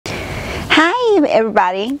Welcome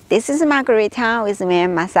everybody, this is Margarita with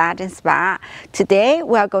Man Massage and Spa. Today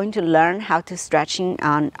we are going to learn how to stretching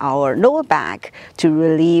on our lower back to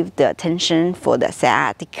relieve the tension for the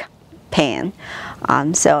sciatic pain.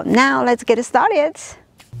 So now let's get started.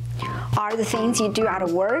 Are the things you do at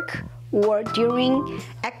work or during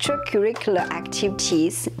extracurricular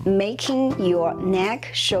activities making your neck,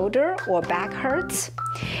 shoulder, or back hurts?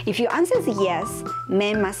 If your answer is yes,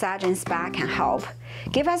 Man Massage and Spa can help.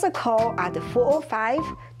 Give us a call at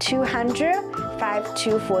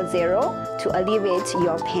 405-200-5240 to alleviate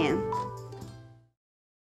your pain.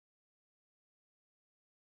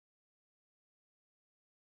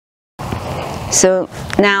 So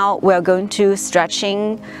now we're going to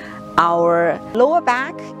stretching our lower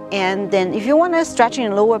back, and then if you want to stretch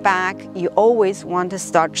in lower back, you always want to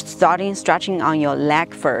starting stretching on your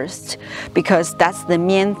leg first, because that's the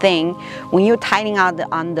main thing when you're tightening out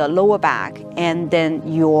on the lower back, and then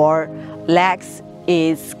your legs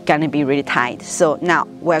is gonna be really tight. So now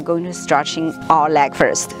we're going to stretching our leg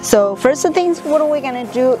first. So first things, what we're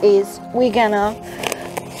gonna do is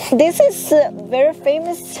this is a very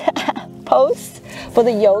famous pose for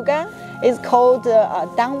the yoga. It's called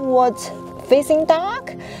downward facing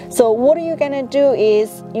dog. So what you're gonna do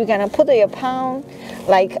is you're gonna put your palm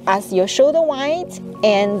like as your shoulder wide,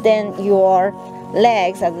 and then your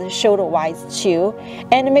legs as the shoulder wide too,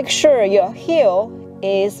 and make sure your heel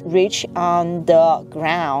is reach on the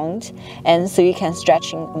ground, and so you can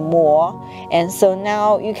stretching more. And so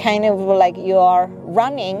now you kind of like you're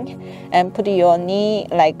running and put your knee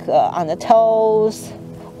like on the toes,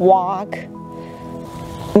 walk.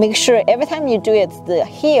 Make sure every time you do it, the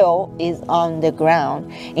heel is on the ground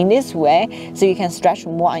in this way, so you can stretch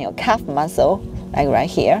more on your calf muscle, like right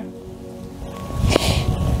here.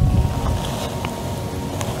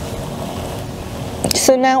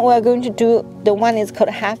 So now we're going to do the one is called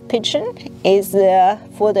half pigeon, is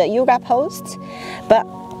for the yoga pose, but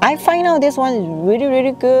I find out this one is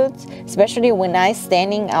really good, especially when I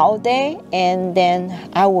standing all day, and then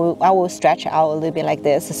I will stretch out a little bit like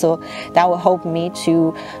this. So that will help me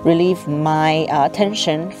to relieve my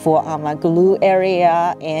tension for my glute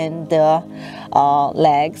area and the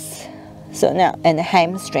legs. So now, and the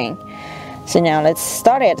hamstring. So now let's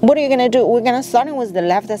start it. What are you gonna do? We're gonna start with the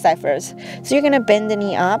left side first. So you're gonna bend the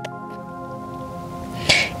knee up,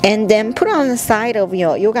 and then put it on the side of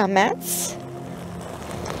your yoga mats.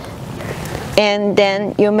 And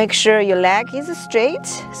then you make sure your leg is straight.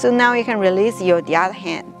 So now you can release the other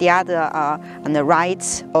hand, on the right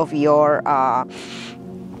of your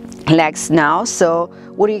legs now. So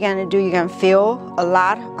what are you gonna do? You're gonna feel a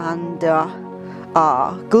lot on the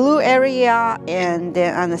glute area, and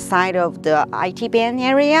then on the side of the IT band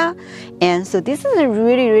area. And so this is a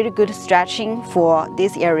really good stretching for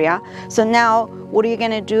this area. So now what are you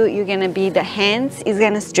gonna do? You're gonna be the hands is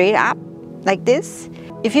gonna straight up like this.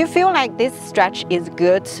 If you feel like this stretch is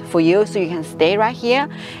good for you, so you can stay right here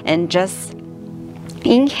and just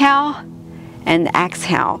inhale and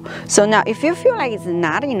exhale. So now if you feel like it's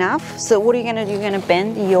not enough, so what are you gonna do? You're gonna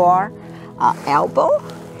bend your elbow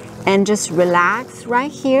and just relax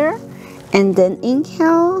right here, and then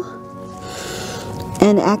inhale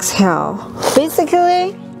and exhale.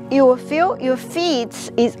 Basically, you will feel your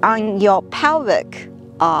feet is on your pelvic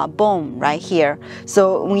bone right here.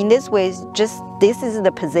 So in this way, just this is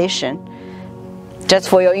the position, just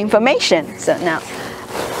for your information. So now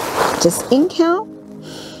just inhale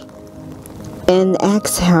and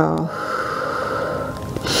exhale,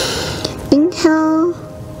 inhale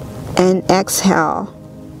and exhale.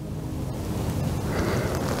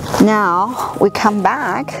 Now we come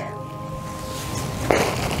back.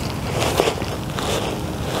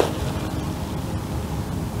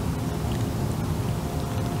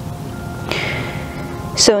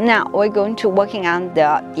 So now we're going to working on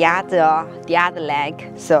the other leg.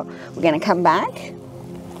 So we're gonna come back.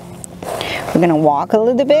 We're gonna walk a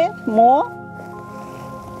little bit more.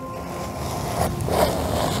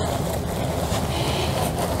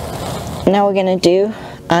 Now we're gonna do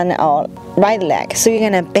on our right leg. So you're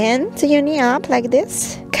gonna bend your knee up like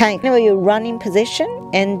this, kind of your running position,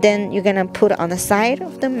 and then you're gonna put it on the side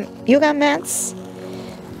of the yoga mats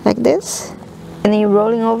like this, and then you're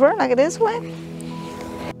rolling over like this way.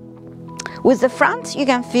 With the front, you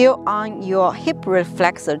can feel on your hip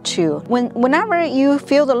reflexor too. Whenever you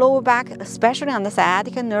feel the lower back, especially on the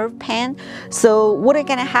sciatic nerve pain, so what is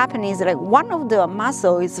gonna happen is like one of the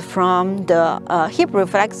muscles is from the hip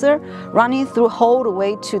reflexor running through whole the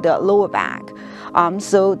way to the lower back.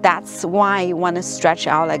 So that's why you want to stretch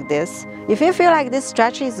out like this. If you feel like this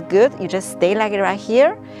stretch is good, you just stay like it right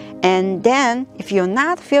here. And then if you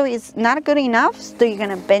not feel it's not good enough, so you're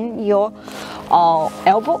gonna bend your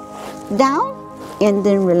elbow down and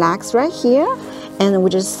then relax right here. And we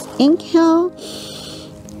just inhale,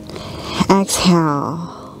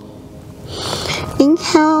 exhale,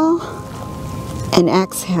 inhale, and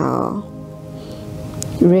exhale.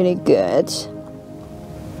 Really good.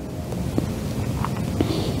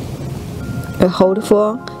 We hold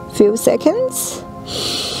for a few seconds.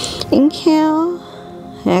 Inhale,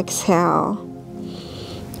 exhale,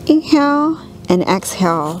 inhale, and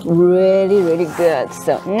exhale. Really, really good.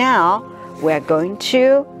 So now we're going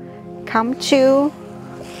to come to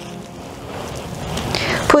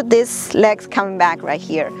put this legs coming back right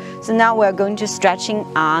here. So now we're going to stretching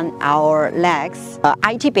on our legs,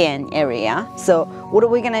 IT band area. So what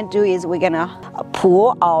we're gonna do is we're gonna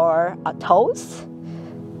pull our toes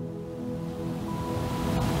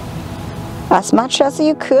as much as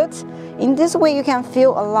you could. In this way, you can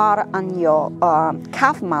feel a lot on your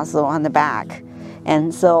calf muscle on the back.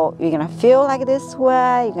 And so you're gonna feel like this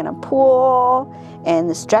way, you're gonna pull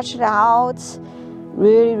and stretch it out.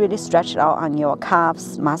 Really, really stretch it out on your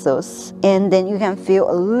calves muscles. And then you can feel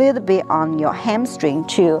a little bit on your hamstring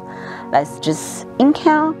too. Let's just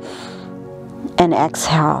inhale and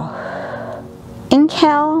exhale.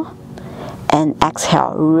 Inhale and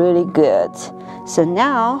exhale, really good. So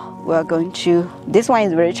now we're going to, this one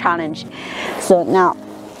is very challenging. So now,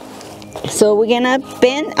 so we're gonna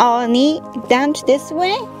bend our knee down to this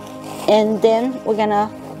way, and then we're gonna,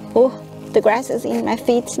 oh, the grass is in my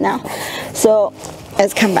feet now. So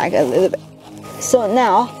let's come back a little bit. So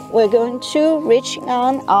now we're going to reach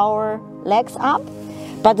on our legs up,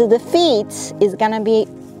 but the feet is gonna be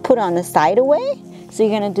put on the side way. So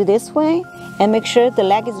you're gonna do this way and make sure the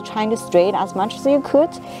leg is trying to straight as much as you could.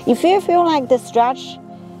 If you feel like the stretch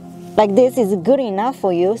like this is good enough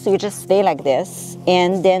for you, so you just stay like this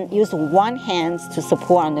and then use one hand to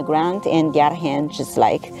support on the ground and the other hand just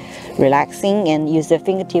like relaxing, and use the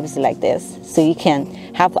fingertips like this, so you can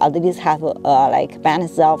have at least have like band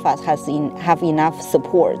itself have enough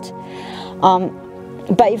support.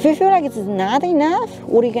 But if you feel like it's not enough,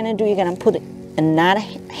 what are you gonna do? You're gonna put another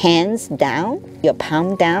hands down, your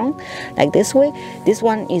palm down, like this way. This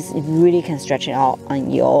one is really can stretch it out on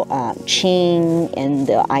your chin and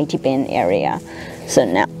the IT band area. So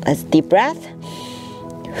now let's deep breath.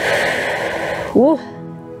 Woo,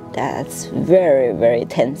 that's very, very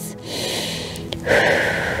tense.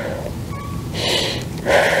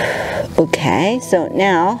 Okay, so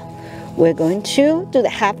now we're going to do the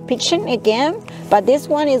half pigeon again, but this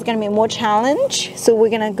one is gonna be more challenge. So we're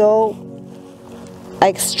gonna go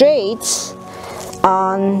like straight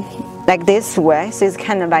on like this way. So it's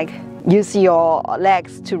kind of like use your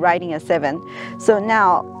legs to riding a 7. So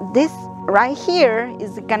now this right here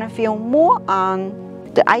is gonna feel more on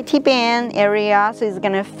the IT band area. So it's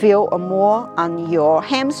gonna feel more on your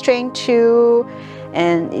hamstring too.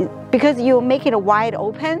 And because you make it wide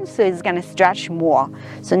open, so it's gonna stretch more.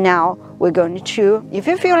 So now we're going to, if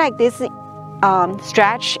you feel like this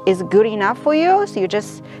stretch is good enough for you, so you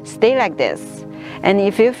just stay like this. And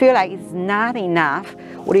if you feel like it's not enough,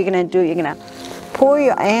 what are you gonna do? You're gonna pull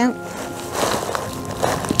your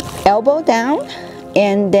elbow down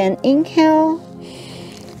and then inhale,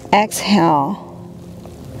 exhale.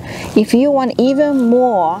 If you want even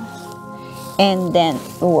more, and then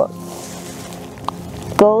go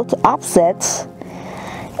to opposite,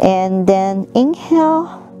 and then inhale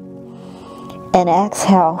and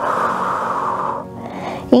exhale.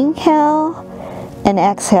 Inhale and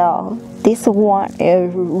exhale. This one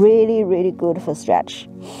is really, really good for stretch.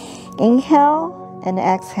 Inhale and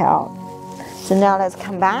exhale. So now let's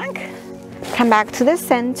come back to the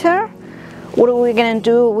center. What are we gonna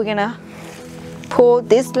do? We're gonna pull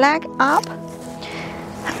this leg up.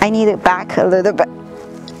 I need it back a little bit.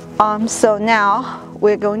 So now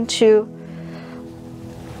we're going to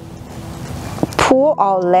pull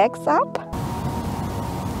our legs up.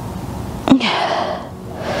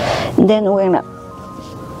 Then we're gonna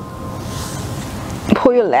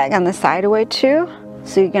pull your leg on the sideway too.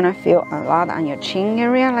 So you're gonna feel a lot on your chin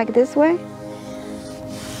area like this way.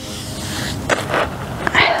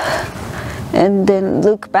 And then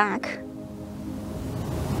look back.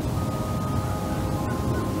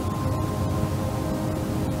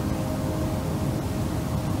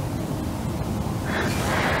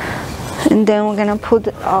 And then we're gonna put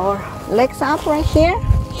our legs up right here.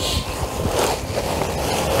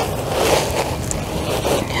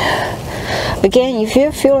 Again, if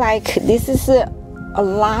you feel like this is a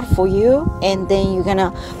lot for you. And then you're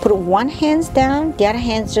gonna put one hand down, the other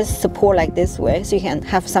hand just support like this way, so you can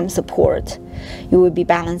have some support. You will be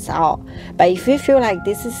balanced out. But if you feel like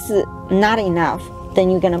this is not enough, then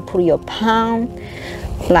you're gonna put your palm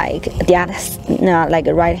like the other, like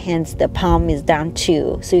the right hand, the palm is down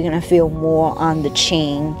too, so you're gonna feel more on the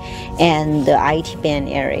chin and the IT band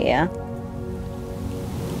area.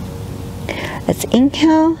 Let's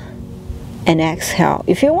inhale and exhale.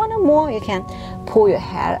 If you want more, you can pull your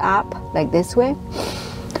head up like this way,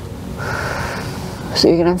 so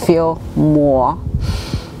you're gonna feel more.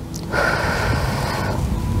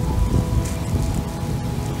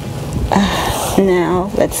 Now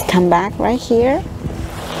let's come back right here.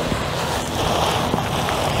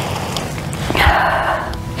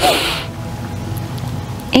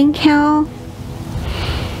 Inhale,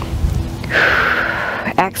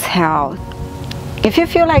 exhale. If you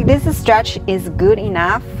feel like this stretch is good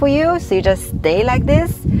enough for you, so you just stay like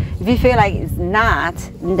this. If you feel like it's not,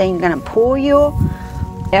 then you're gonna pull your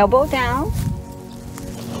elbow down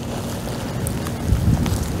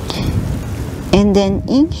and then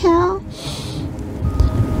inhale,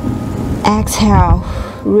 exhale.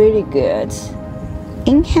 Really good.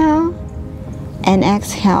 Inhale and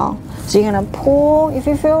exhale. So you're gonna pull. If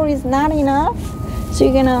you feel it's not enough, so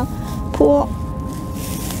you're gonna pull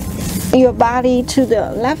your body to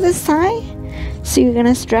the left side, so you're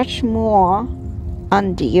gonna stretch more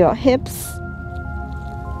under your hips.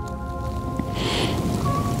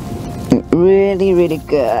 Really, really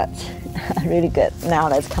good. Really good. Now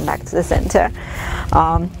let's come back to the center.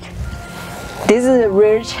 This is a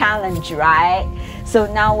real challenge, right?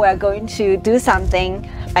 So now we're going to do something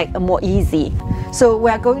like more easy. So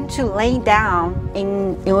we're going to lay down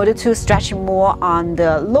in order to stretch more on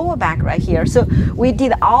the lower back right here. So we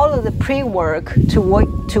did all of the pre-work to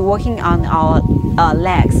working on our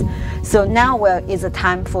legs. So now is the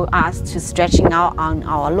time for us to stretching out on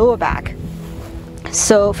our lower back.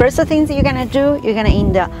 So first the things you're gonna do, you're gonna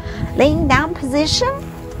in the laying down position.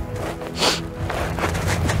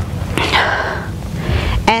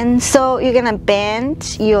 And so you're gonna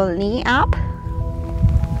bend your knee up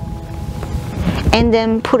and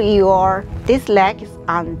then put this leg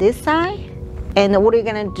on this side. And what you're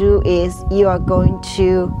gonna do is you are going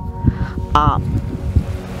to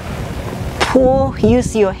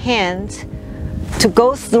use your hand to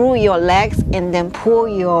go through your legs and then pull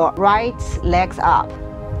your right legs up.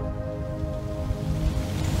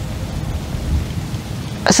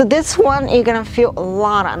 So this one, you're gonna feel a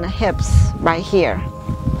lot on the hips right here.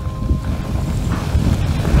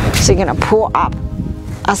 So you're gonna pull up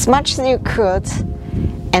as much as you could,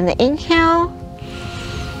 and then inhale,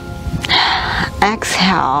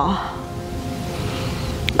 exhale.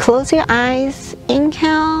 Close your eyes,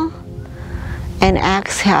 inhale, and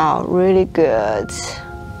exhale. Really good.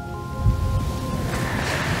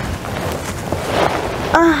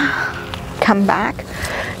 Come back.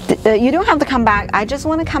 You don't have to come back. I just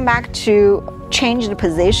want to come back to change the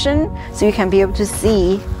position so you can be able to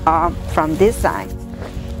see from this side.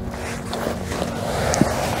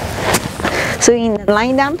 So in the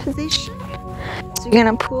lying down position, so you're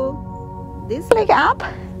gonna pull this leg up,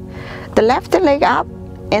 the left leg up,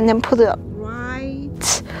 and then pull the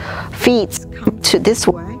right feet come to this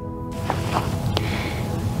way.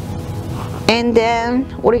 And then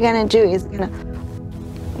what you're gonna do is you're gonna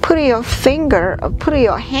put your finger or put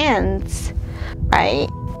your hands, right,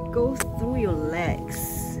 go through your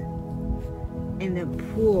legs and then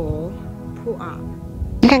pull up.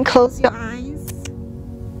 You can close your eyes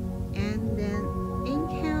and then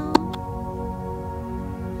inhale,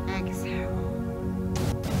 exhale,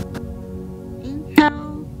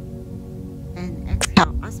 inhale and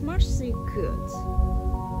exhale as much as you could.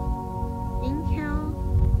 Inhale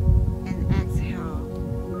and exhale.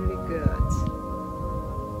 Really good.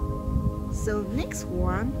 So next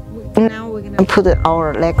one, now we're gonna put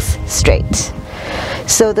our legs straight.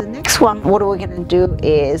 So the next one, what we're gonna do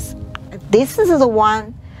is, this is the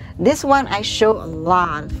one, this one I show a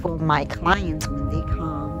lot for my clients when they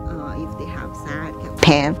come, if they have sciatic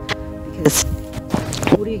pain, because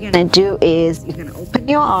what you're gonna do is you're gonna open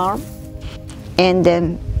your arm and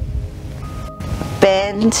then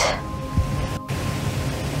bend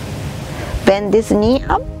this knee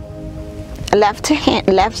up, left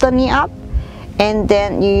knee up, and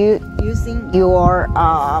then you using your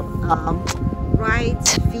right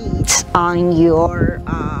feet on your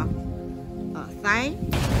thigh.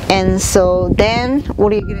 And so then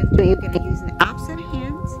what are you gonna do? You're gonna use the opposite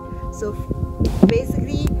hands. So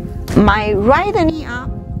basically my right knee up,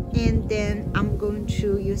 and then I'm going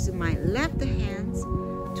to use my left hands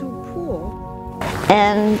to pull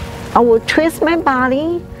and I will twist my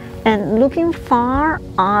body and looking far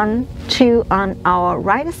on our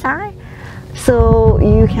right side, so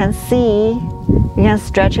you can see, you can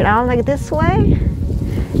stretch it out like this way.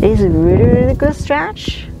 It's a really good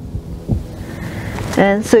stretch.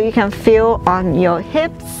 And so you can feel on your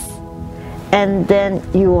hips and then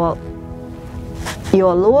your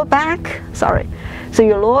lower back, sorry. So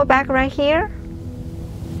your lower back right here.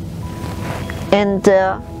 And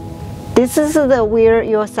this is where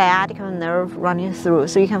your sciatic nerve running through.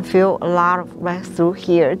 So you can feel a lot of right through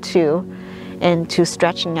here too. And to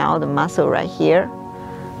stretching out the muscle right here.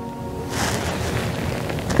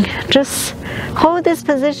 Just hold this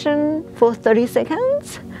position for 30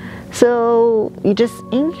 seconds. So you just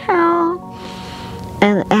inhale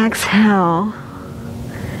and exhale.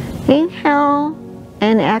 Inhale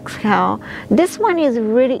and exhale. This one is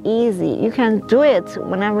really easy. You can do it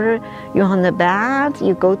whenever you're on the bed,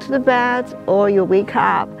 you go to the bed, or you wake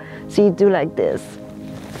up. So you do like this.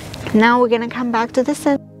 Now we're gonna come back to the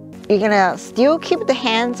center. You're gonna still keep the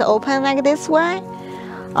hands open like this way.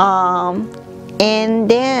 And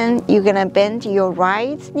then you're gonna bend your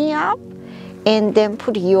right knee up and then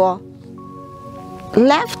put your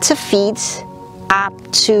left feet up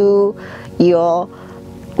to your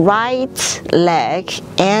right leg,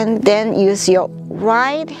 and then use your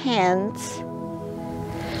right hand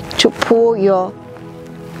to pull your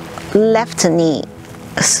left knee.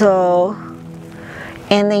 So,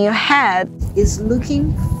 and then your head is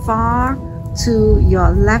looking far to your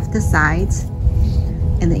left side.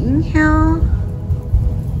 And inhale,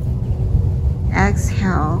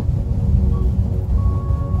 exhale,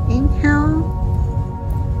 inhale,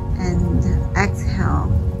 and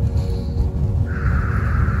exhale.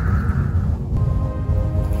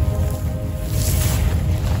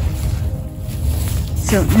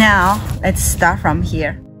 So now let's start from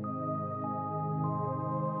here.